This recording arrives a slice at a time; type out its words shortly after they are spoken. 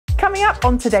Coming up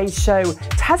on today's show,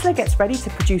 Tesla gets ready to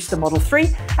produce the Model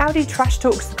 3, Audi trash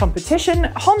talks the competition,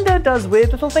 Honda does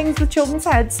weird little things with children's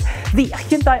heads, the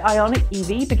Hyundai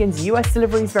iONIQ EV begins US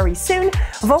deliveries very soon,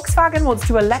 Volkswagen wants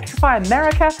to electrify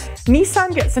America,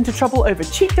 Nissan gets into trouble over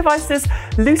cheap devices,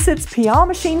 Lucid's PR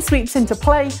machine sweeps into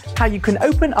play, how you can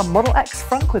open a Model X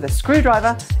Frunk with a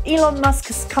screwdriver, Elon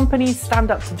Musk's companies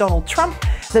stand up to Donald Trump,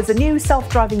 there's a new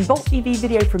self-driving Bolt EV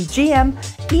video from GM,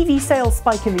 EV sales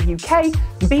spike in the UK,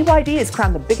 BYD is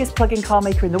crowned the biggest plug-in car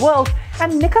maker in the world,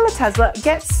 and Nikola Tesla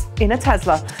gets in a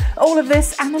Tesla. All of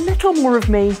this and a little more of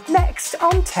me next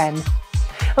on 10.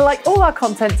 Like all our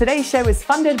content, today's show is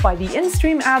funded by the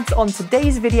in-stream ads on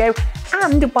today's video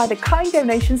and by the kind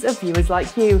donations of viewers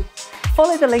like you.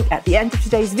 Follow the link at the end of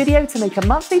today's video to make a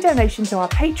monthly donation to our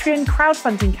Patreon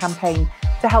crowdfunding campaign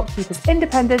to help keep us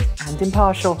independent and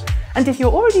impartial. And if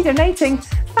you're already donating,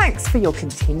 thanks for your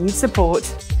continued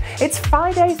support. It's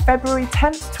Friday, February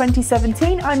 10th,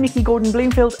 2017. I'm Nikki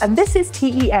Gordon-Bloomfield, and this is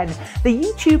T.E.N, the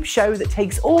YouTube show that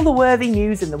takes all the worthy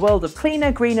news in the world of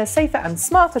cleaner, greener, safer and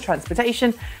smarter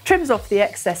transportation, trims off the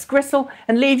excess gristle,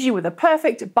 and leaves you with a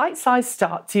perfect bite-sized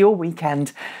start to your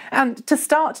weekend. And to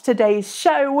start today's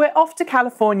show, we're off to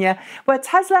California, where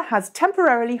Tesla has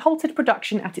temporarily halted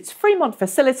production at its Fremont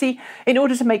facility in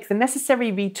order to make the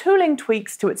necessary retooling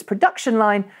tweaks to its production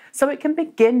line so it can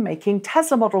begin making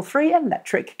Tesla Model 3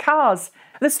 electric cars.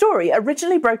 The story,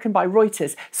 originally broken by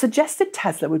Reuters, suggested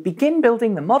Tesla would begin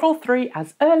building the Model 3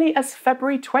 as early as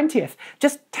February 20th,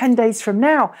 just 10 days from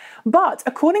now. But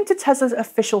according to Tesla's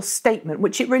official statement,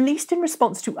 which it released in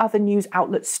response to other news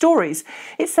outlet stories,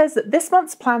 it says that this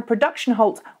month's planned production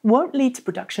halt won't lead to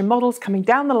production models coming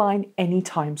down the line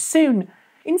anytime soon.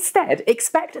 Instead,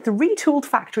 expect the retooled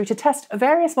factory to test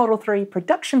various Model 3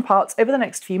 production parts over the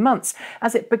next few months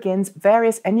as it begins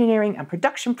various engineering and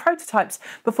production prototypes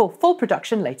before full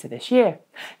production later this year.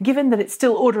 Given that it's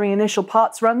still ordering initial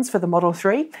parts runs for the Model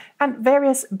 3, and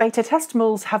various beta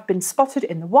testimonials have been spotted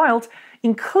in the wild,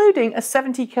 including a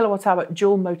 70 kWh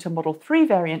dual-motor Model 3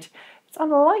 variant, it's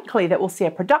unlikely that we'll see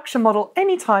a production model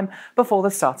anytime before the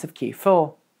start of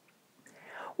Q4.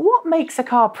 What makes a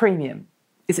car premium?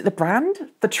 Is it the brand,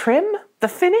 the trim, the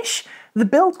finish, the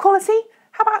build quality?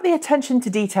 How about the attention to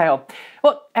detail?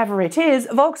 Whatever it is,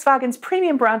 Volkswagen's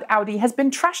premium brand Audi has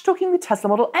been trash-talking the Tesla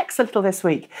Model X a little this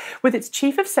week, with its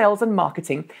chief of sales and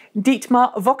marketing,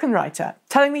 Dietmar Wockenreiter,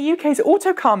 telling the UK's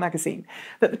Autocar magazine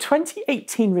that the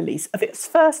 2018 release of its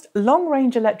first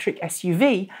long-range electric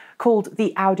SUV, called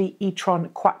the Audi e-tron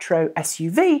Quattro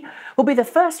SUV, will be the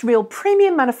first real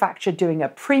premium manufacturer doing a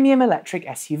premium electric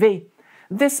SUV.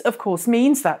 This, of course,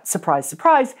 means that, surprise,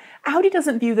 surprise, Audi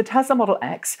doesn't view the Tesla Model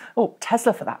X, or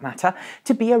Tesla for that matter,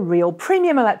 to be a real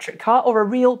premium electric car or a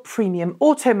real premium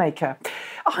automaker.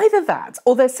 Either that,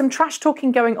 or there's some trash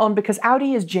talking going on because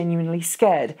Audi is genuinely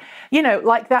scared. You know,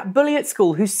 like that bully at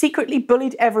school who secretly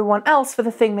bullied everyone else for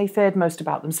the thing they feared most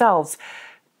about themselves.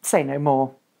 Say no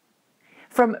more.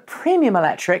 From premium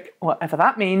electric, whatever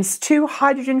that means, to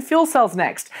hydrogen fuel cells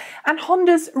next, and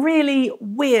Honda's really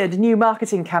weird new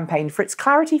marketing campaign for its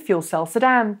Clarity fuel cell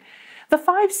sedan. The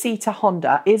 5-seater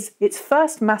Honda is its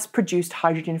first mass-produced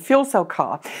hydrogen fuel cell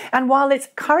car, and while it's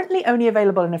currently only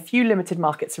available in a few limited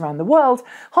markets around the world,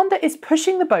 Honda is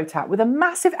pushing the boat out with a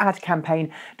massive ad campaign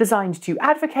designed to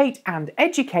advocate and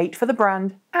educate for the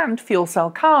brand and fuel cell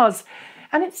cars.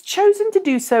 And it's chosen to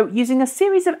do so using a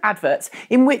series of adverts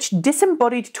in which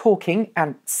disembodied talking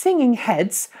and singing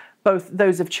heads, both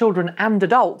those of children and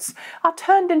adults, are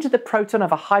turned into the proton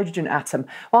of a hydrogen atom,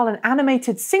 while an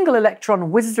animated single electron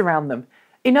whizzes around them.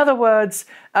 In other words,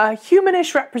 a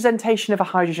humanish representation of a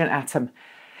hydrogen atom.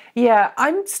 Yeah,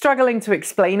 I'm struggling to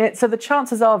explain it, so the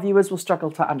chances are viewers will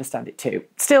struggle to understand it too.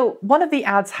 Still, one of the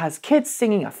ads has kids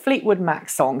singing a Fleetwood Mac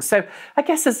song, so I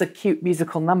guess there's a cute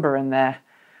musical number in there.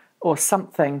 Or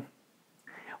something.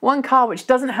 One car which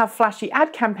doesn't have flashy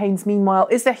ad campaigns, meanwhile,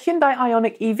 is the Hyundai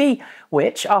iONIQ EV,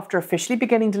 which, after officially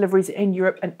beginning deliveries in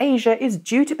Europe and Asia, is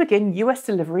due to begin US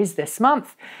deliveries this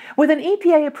month. With an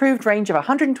EPA-approved range of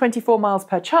 124 miles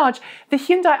per charge, the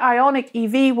Hyundai iONIQ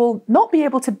EV will not be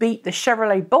able to beat the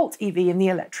Chevrolet Bolt EV in the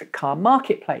electric car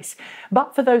marketplace.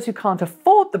 But for those who can't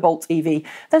afford the Bolt EV,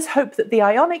 there's hope that the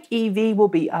iONIQ EV will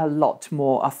be a lot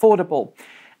more affordable.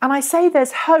 And I say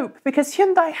there's hope because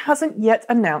Hyundai hasn't yet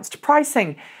announced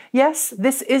pricing. Yes,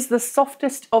 this is the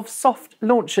softest of soft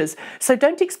launches, so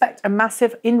don't expect a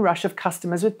massive inrush of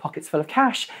customers with pockets full of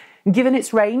cash. Given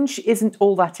its range isn't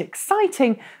all that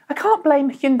exciting, I can't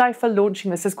blame Hyundai for launching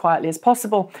this as quietly as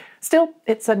possible. Still,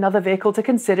 it's another vehicle to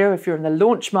consider if you're in the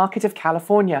launch market of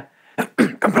California.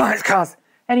 Compliance cars.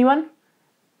 Anyone?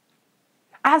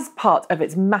 As part of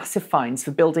its massive fines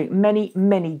for building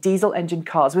many diesel engine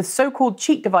cars with so-called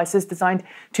cheat devices designed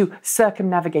to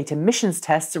circumnavigate emissions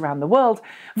tests around the world,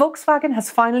 Volkswagen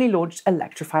has finally launched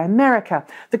Electrify America,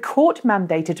 the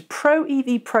court-mandated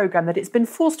pro-EV program that it's been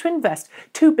forced to invest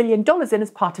 $2 billion in as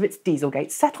part of its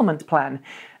Dieselgate settlement plan.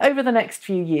 Over the next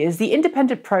few years, the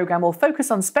independent program will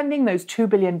focus on spending those $2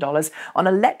 billion on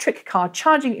electric car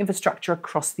charging infrastructure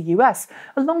across the US,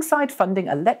 alongside funding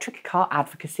electric car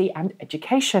advocacy and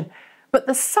education. But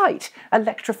the site,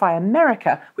 Electrify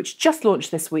America, which just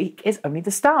launched this week, is only the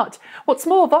start. What's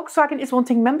more, Volkswagen is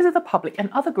wanting members of the public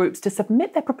and other groups to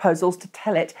submit their proposals to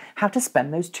tell it how to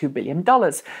spend those $2 billion.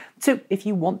 So if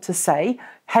you want to say,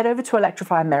 head over to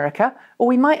Electrify America, or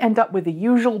we might end up with the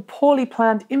usual poorly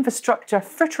planned infrastructure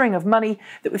frittering of money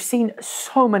that we've seen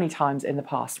so many times in the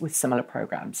past with similar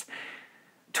programs.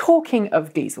 Talking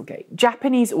of Dieselgate,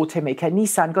 Japanese automaker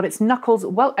Nissan got its knuckles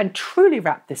well and truly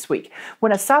wrapped this week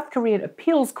when a South Korean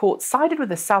appeals court sided with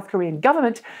the South Korean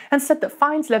government and said that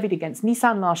fines levied against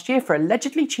Nissan last year for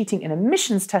allegedly cheating in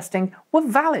emissions testing were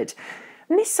valid.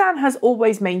 Nissan has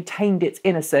always maintained it's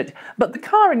innocent, but the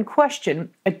car in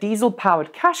question, a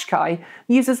diesel-powered Qashqai,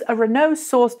 uses a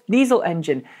Renault-sourced diesel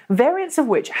engine, variants of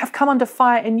which have come under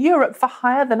fire in Europe for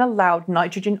higher than allowed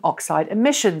nitrogen oxide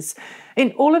emissions.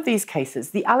 In all of these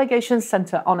cases, the allegations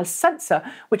centre on a sensor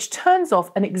which turns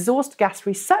off an exhaust gas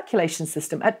recirculation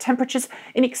system at temperatures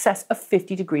in excess of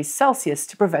 50 degrees Celsius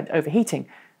to prevent overheating,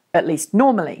 at least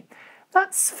normally.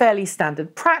 That's fairly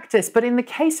standard practice, but in the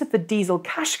case of the diesel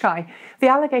Qashqai, the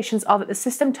allegations are that the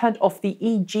system turned off the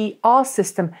EGR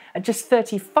system at just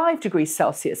 35 degrees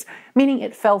Celsius, meaning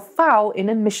it fell foul in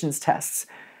emissions tests.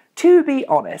 To be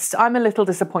honest, I'm a little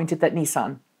disappointed that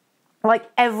Nissan, like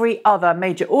every other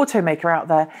major automaker out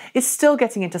there, is still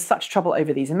getting into such trouble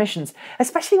over these emissions,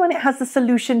 especially when it has the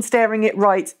solution staring it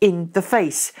right in the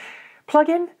face.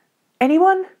 Plug-in?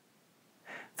 Anyone?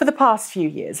 For the past few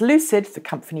years, Lucid, the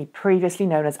company previously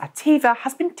known as Ativa,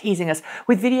 has been teasing us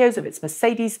with videos of its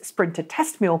Mercedes Sprinter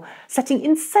test mule setting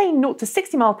insane 0 to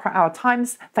 60 mph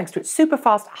times thanks to its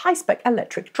super-fast, high-spec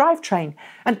electric drivetrain.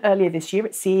 And earlier this year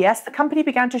at CES, the company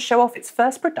began to show off its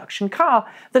first production car,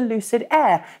 the Lucid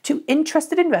Air, to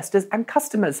interested investors and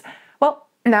customers. Well,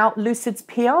 now Lucid's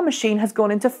PR machine has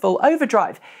gone into full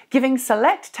overdrive, giving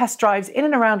select test drives in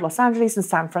and around Los Angeles and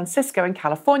San Francisco and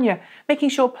California, making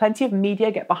sure plenty of media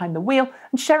get behind the wheel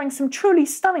and sharing some truly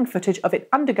stunning footage of it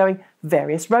undergoing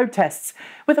various road tests.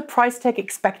 With a price tag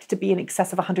expected to be in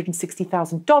excess of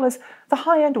 $160,000, the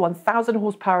high-end 1,000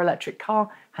 horsepower electric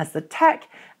car has the tech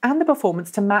and the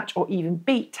performance to match or even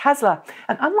beat Tesla,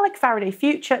 and unlike Faraday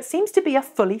Future, seems to be a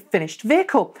fully finished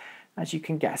vehicle. As you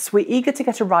can guess, we're eager to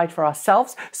get a ride for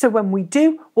ourselves, so when we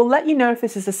do, we'll let you know if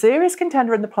this is a serious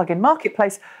contender in the plug-in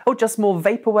marketplace or just more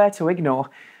vaporware to ignore.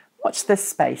 Watch this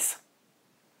space.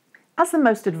 As the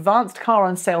most advanced car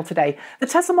on sale today, the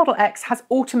Tesla Model X has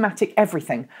automatic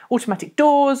everything. Automatic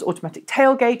doors, automatic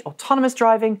tailgate, autonomous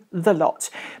driving, the lot.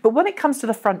 But when it comes to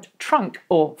the front trunk,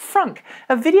 or Frunk,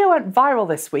 a video went viral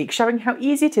this week showing how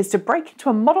easy it is to break into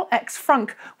a Model X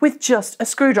Frunk with just a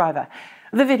screwdriver.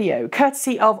 The video,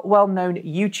 courtesy of well-known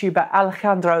YouTuber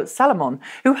Alejandro Salomon,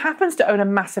 who happens to own a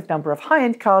massive number of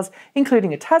high-end cars,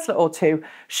 including a Tesla or two,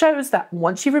 shows that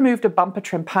once you've removed a bumper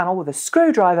trim panel with a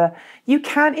screwdriver, you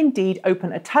can indeed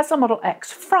open a Tesla Model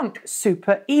X Frunk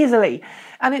super easily.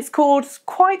 And it's caused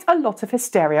quite a lot of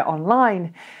hysteria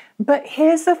online. But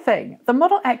here's the thing, the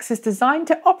Model X is designed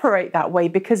to operate that way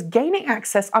because gaining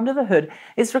access under the hood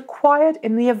is required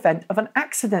in the event of an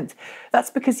accident. That's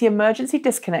because the emergency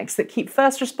disconnects that keep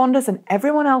first responders and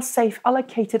everyone else safe are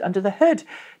located under the hood,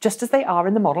 just as they are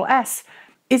in the Model S.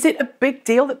 Is it a big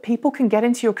deal that people can get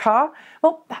into your car?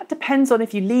 Well, that depends on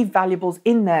if you leave valuables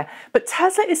in there, but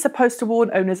Tesla is supposed to warn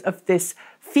owners of this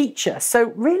feature, so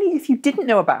really if you didn't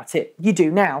know about it, you do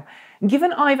now.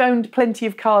 Given I've owned plenty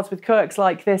of cars with quirks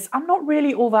like this, I'm not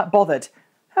really all that bothered.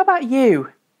 How about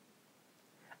you?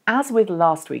 As with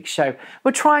last week's show,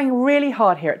 we're trying really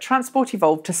hard here at Transport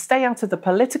Evolved to stay out of the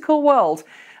political world,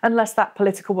 unless that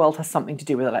political world has something to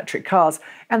do with electric cars.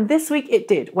 And this week it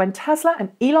did, when Tesla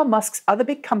and Elon Musk's other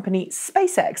big company,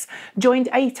 SpaceX, joined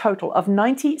a total of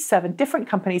 97 different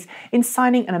companies in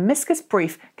signing an amicus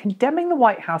brief condemning the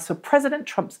White House for President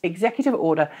Trump's executive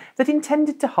order that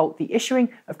intended to halt the issuing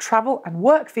of travel and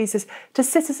work visas to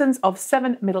citizens of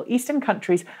 7 Middle Eastern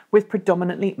countries with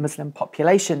predominantly Muslim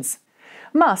populations.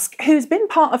 Musk, who's been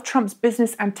part of Trump's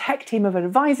business and tech team of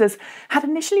advisors, had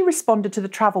initially responded to the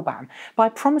travel ban by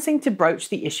promising to broach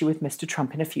the issue with Mr.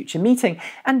 Trump in a future meeting,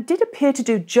 and did appear to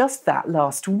do just that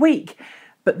last week.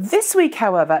 But this week,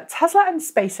 however, Tesla and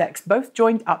SpaceX both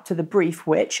joined up to the brief,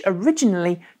 which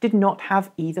originally did not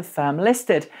have either firm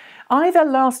listed. Either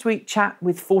last week's chat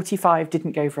with 45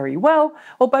 didn't go very well,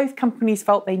 or both companies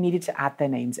felt they needed to add their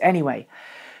names anyway.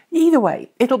 Either way,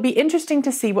 it'll be interesting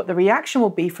to see what the reaction will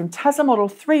be from Tesla Model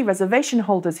 3 reservation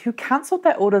holders who cancelled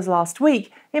their orders last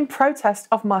week in protest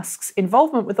of Musk's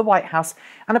involvement with the White House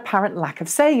and apparent lack of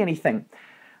saying anything.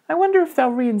 I wonder if they'll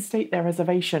reinstate their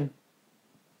reservation.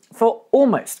 For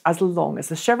almost as long as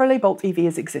the Chevrolet Bolt EV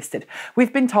has existed,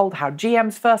 we've been told how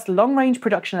GM's first long-range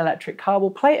production electric car will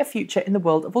play a future in the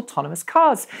world of autonomous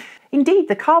cars. Indeed,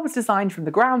 the car was designed from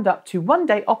the ground up to one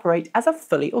day operate as a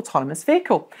fully autonomous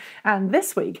vehicle. And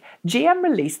this week, GM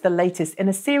released the latest in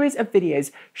a series of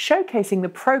videos showcasing the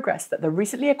progress that the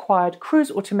recently acquired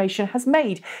Cruise Automation has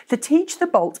made to teach the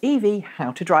Bolt EV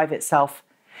how to drive itself.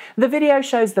 The video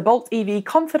shows the Bolt EV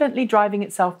confidently driving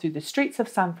itself through the streets of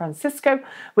San Francisco,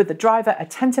 with the driver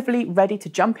attentively ready to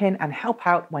jump in and help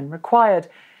out when required.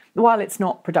 While it's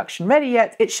not production ready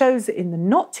yet, it shows that in the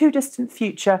not too distant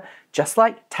future, just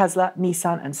like Tesla,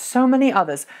 Nissan and so many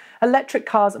others, electric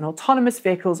cars and autonomous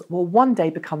vehicles will one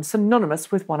day become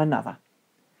synonymous with one another.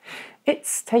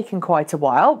 It's taken quite a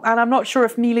while, and I'm not sure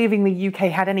if me leaving the UK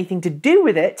had anything to do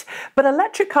with it, but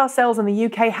electric car sales in the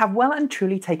UK have well and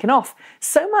truly taken off.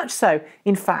 So much so,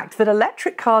 in fact, that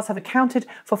electric cars have accounted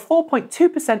for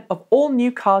 4.2% of all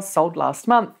new cars sold last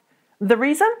month. The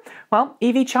reason? Well,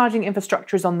 EV charging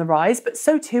infrastructure is on the rise, but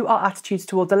so too are attitudes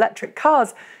towards electric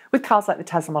cars, with cars like the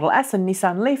Tesla Model S and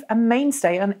Nissan Leaf a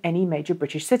mainstay on any major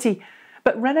British city.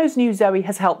 But Renault's new Zoe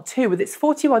has helped too, with its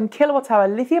 41 kilowatt-hour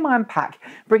lithium-ion pack,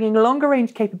 bringing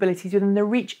longer-range capabilities within the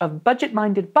reach of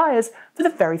budget-minded buyers for the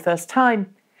very first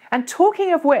time. And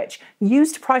talking of which,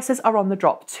 used prices are on the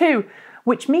drop too,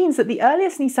 which means that the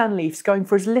earliest Nissan Leafs going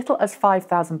for as little as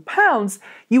 £5,000,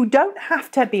 you don't have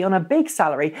to be on a big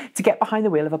salary to get behind the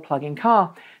wheel of a plug-in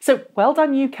car. So well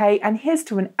done UK, and here's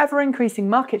to an ever-increasing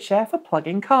market share for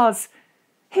plug-in cars.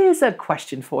 Here's a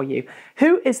question for you.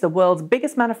 Who is the world's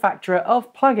biggest manufacturer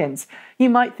of plug-ins? You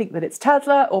might think that it's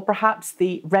Tesla or perhaps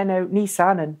the Renault,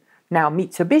 Nissan and now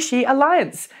Mitsubishi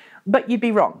alliance, but you'd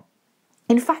be wrong.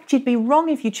 In fact, you'd be wrong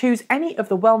if you choose any of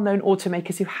the well-known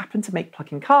automakers who happen to make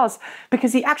plug-in cars,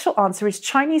 because the actual answer is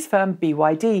Chinese firm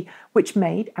BYD, which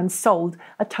made and sold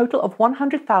a total of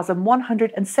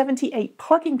 100,178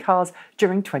 plug-in cars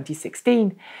during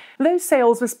 2016. Those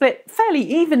sales were split fairly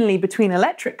evenly between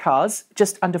electric cars,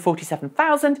 just under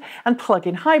 47,000, and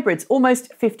plug-in hybrids,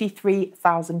 almost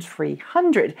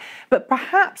 53,300. But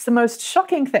perhaps the most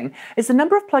shocking thing is the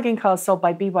number of plug-in cars sold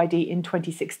by BYD in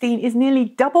 2016 is nearly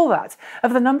double that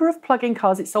of the number of plug-in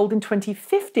cars it sold in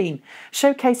 2015,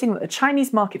 showcasing that the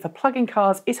Chinese market for plug-in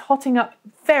cars is hotting up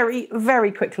very,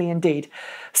 very quickly indeed.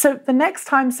 So the next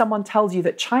time someone tells you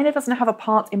that China doesn't have a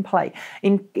part in play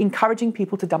in encouraging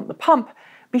people to dump the pump,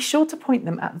 be sure to point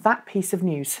them at that piece of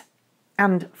news.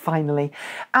 And finally,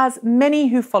 as many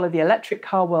who follow the electric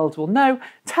car world will know,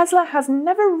 Tesla has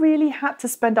never really had to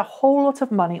spend a whole lot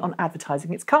of money on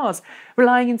advertising its cars,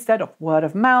 relying instead on word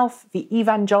of mouth, the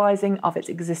evangelizing of its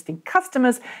existing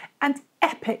customers, and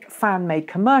epic fan-made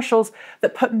commercials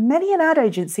that put many an ad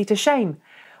agency to shame.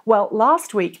 Well,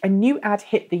 last week, a new ad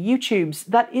hit the YouTubes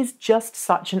that is just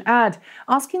such an ad,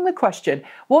 asking the question,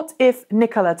 what if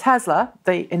Nikola Tesla,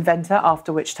 the inventor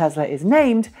after which Tesla is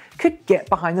named, could get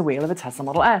behind the wheel of a Tesla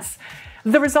Model S?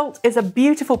 The result is a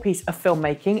beautiful piece of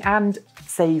filmmaking and,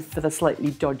 save for the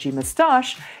slightly dodgy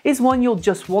moustache, is one you'll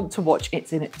just want to watch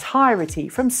it in entirety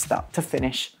from start to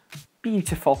finish.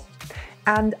 Beautiful.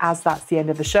 And as that's the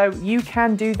end of the show, you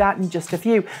can do that in just a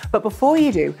few. But before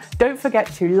you do, don't forget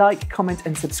to like, comment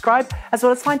and subscribe, as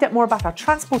well as find out more about our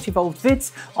Transport Evolved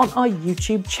vids on our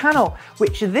YouTube channel,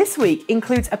 which this week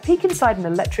includes a peek inside an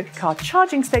electric car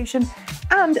charging station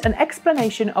and an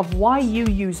explanation of why you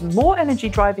use more energy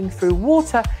driving through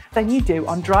water than you do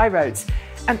on dry roads.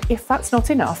 And if that's not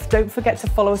enough, don't forget to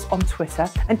follow us on Twitter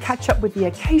and catch up with the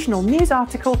occasional news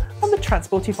article on the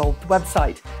Transport Evolved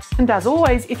website. And as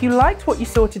always, if you liked what you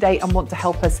saw today and want to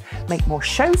help us make more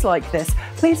shows like this,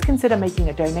 please consider making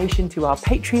a donation to our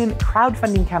Patreon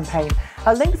crowdfunding campaign,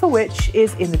 a link for which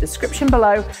is in the description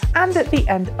below and at the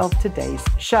end of today's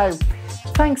show.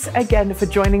 Thanks again for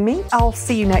joining me. I'll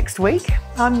see you next week.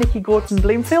 I'm Nikki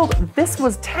Gorton-Bloomfield. This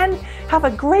was T.E.N. Have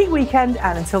a great weekend,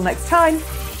 and until next time,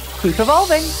 keep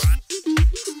evolving.